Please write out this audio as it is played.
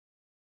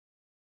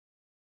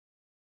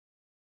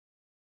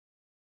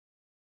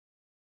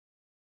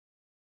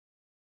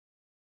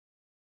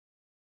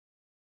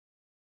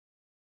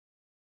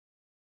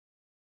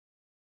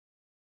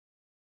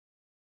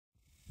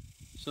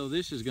So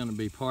this is going to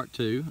be part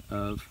 2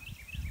 of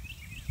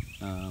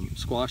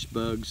squash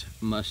bugs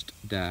must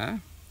die.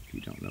 If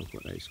you don't know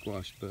what a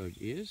squash bug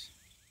is.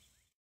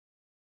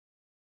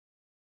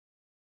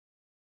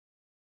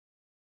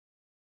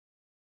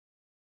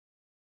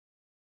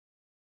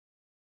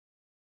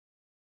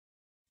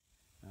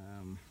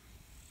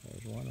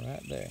 There's one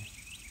right there.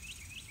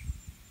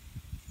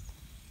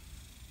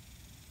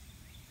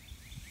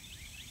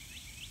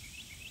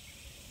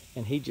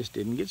 And he just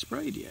didn't get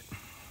sprayed yet.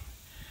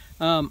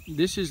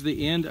 This is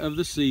the end of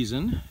the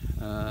season,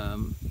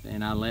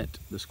 and I let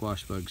the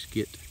squash bugs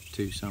get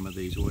to some of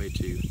these way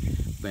too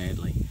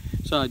badly.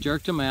 So I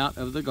jerked them out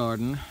of the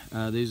garden.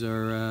 These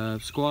are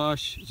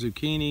squash,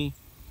 zucchini,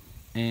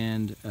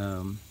 and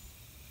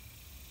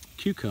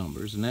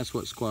cucumbers, and that's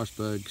what squash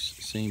bugs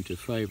seem to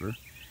favor,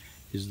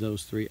 is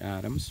those 3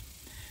 items.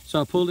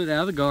 So I pulled it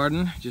out of the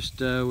garden just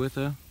with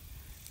a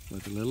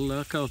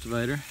little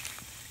cultivator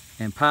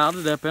and piled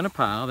it up in a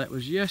pile. That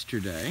was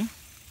yesterday.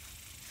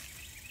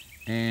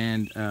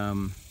 And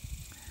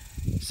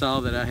saw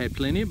that I had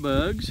plenty of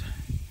bugs,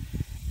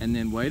 and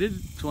then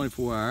waited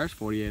 24 hours,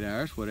 48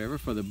 hours, whatever,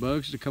 for the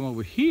bugs to come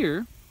over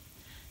here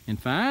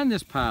and find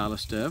this pile of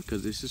stuff,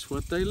 because this is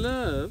what they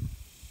love.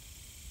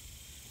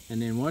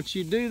 And then once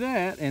you do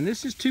that, and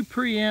this is to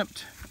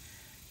preempt,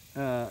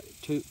 for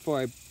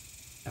a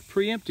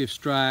preemptive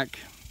strike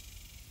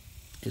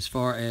as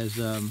far as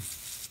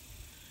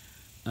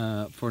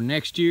for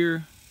next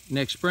year,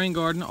 next spring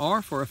garden,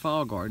 or for a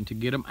fall garden, to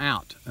get them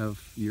out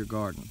of your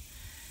garden.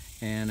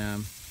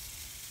 And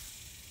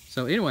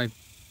so anyway,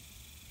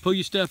 pull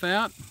your stuff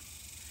out,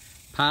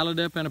 pile it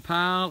up in a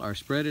pile or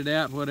spread it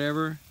out,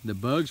 whatever. The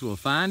bugs will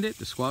find it,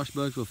 the squash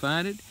bugs will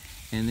find it,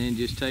 and then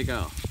just take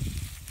off,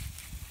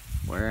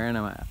 wearing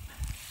them out.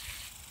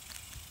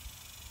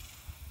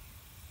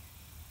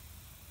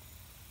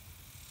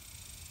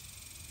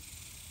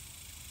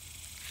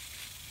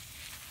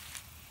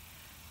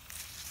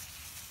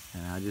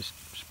 And I just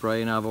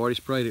spray, and I've already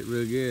sprayed it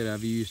real good.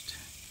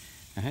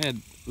 I had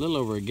a little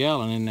over a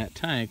gallon in that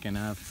tank, and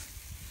I've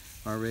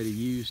already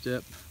used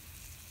up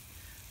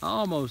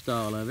almost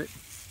all of it.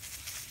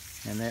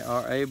 And there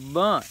are a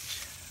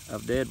bunch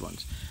of dead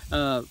ones.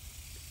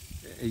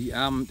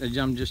 I'm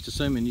just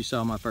assuming you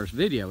saw my first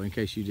video. In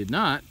case you did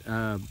not,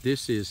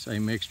 this is a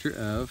mixture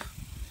of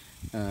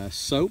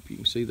soap. You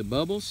can see the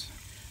bubbles.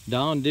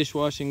 Dawn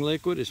dishwashing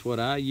liquid is what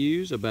I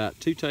use, about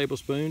 2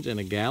 tablespoons in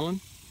a gallon.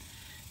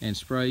 And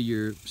spray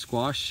your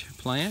squash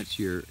plants,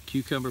 your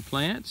cucumber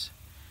plants,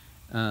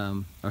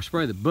 or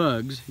spray the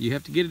bugs. You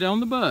have to get it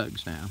on the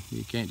bugs now.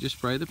 You can't just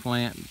spray the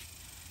plant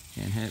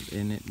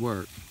and it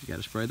work. You got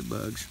to spray the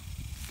bugs.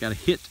 You got to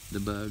hit the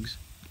bugs.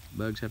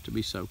 Bugs have to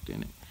be soaked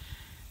in it.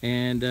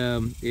 And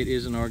it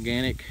is an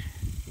organic,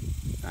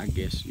 I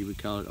guess you would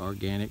call it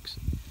organics.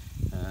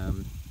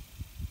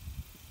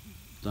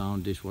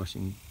 Dawn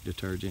dishwashing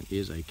detergent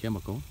is a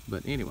chemical,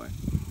 but anyway,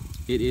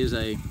 it is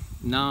a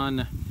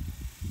non-hazardous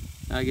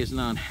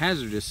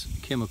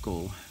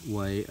chemical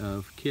way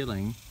of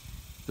killing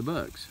the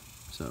bugs.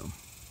 So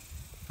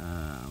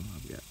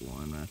I've got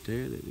one right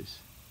there that is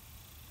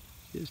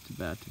just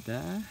about to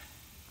die.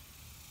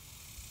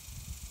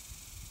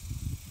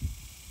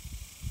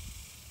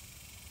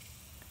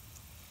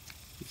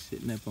 He's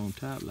sitting up on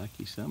top like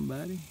he's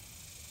somebody,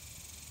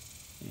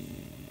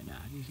 and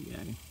I just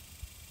got him.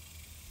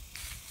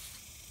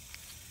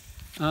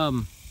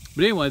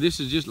 But anyway, this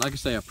is just, like I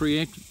say, a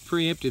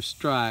preemptive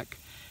strike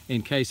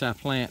in case I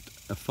plant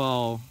a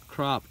fall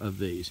crop of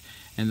these.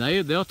 And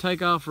they'll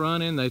take off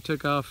running. They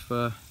took off,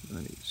 let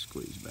me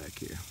squeeze back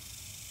here.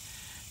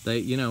 They,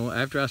 you know,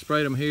 after I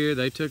sprayed them here,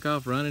 they took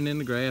off running in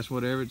the grass,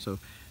 whatever. So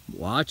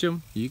watch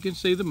them. You can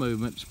see the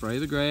movement. Spray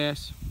the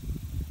grass.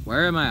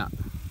 Wear them out.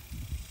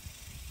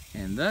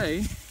 And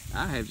I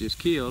have just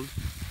killed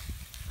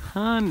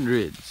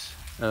hundreds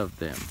of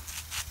them,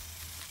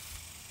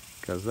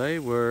 because they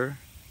were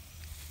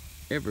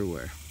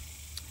everywhere.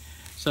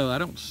 So I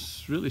don't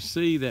really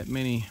see that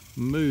many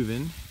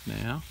moving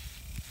now.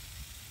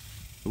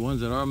 The ones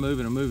that are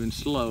moving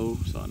slow,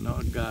 so I know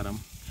I got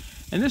them.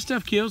 And this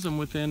stuff kills them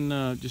within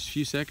just a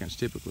few seconds,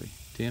 typically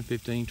 10,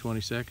 15,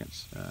 20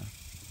 seconds.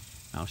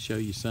 I'll show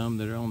you some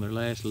that are on their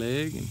last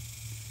leg and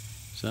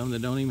some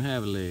that don't even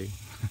have a leg.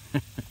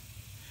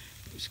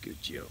 Just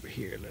scoot you over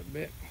here a little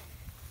bit.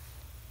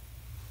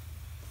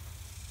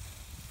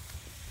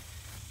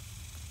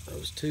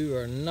 Those 2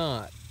 are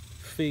not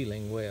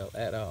feeling well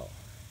at all.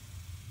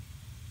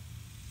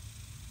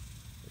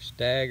 They're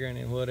staggering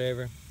and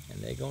whatever, and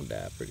they're gonna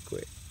die pretty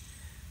quick.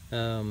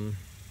 I've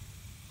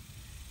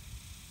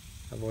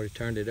already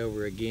turned it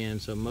over again,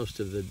 so most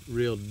of the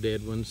real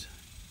dead ones,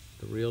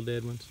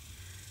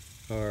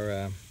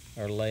 are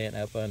laying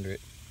up under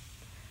it.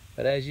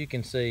 But as you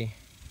can see,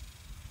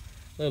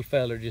 little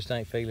feller just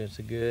ain't feeling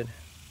so good.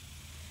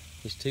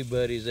 His 2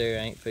 buddies there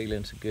ain't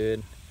feeling so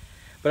good.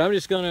 But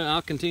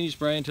I'll continue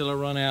spraying until I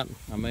run out.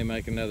 I may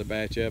make another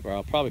batch up, or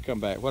I'll probably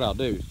come back. What I'll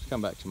do is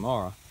come back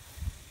tomorrow,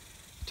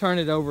 turn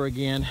it over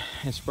again,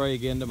 and spray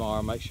again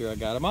tomorrow. Make sure I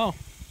got them all.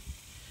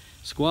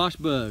 Squash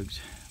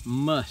bugs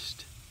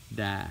must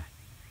die.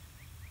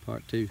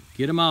 Part 2.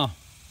 Get them all.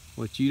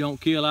 What you don't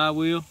kill, I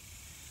will.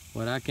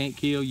 What I can't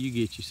kill, you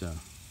get you some.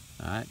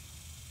 All right?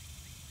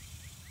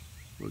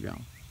 We're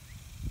gone.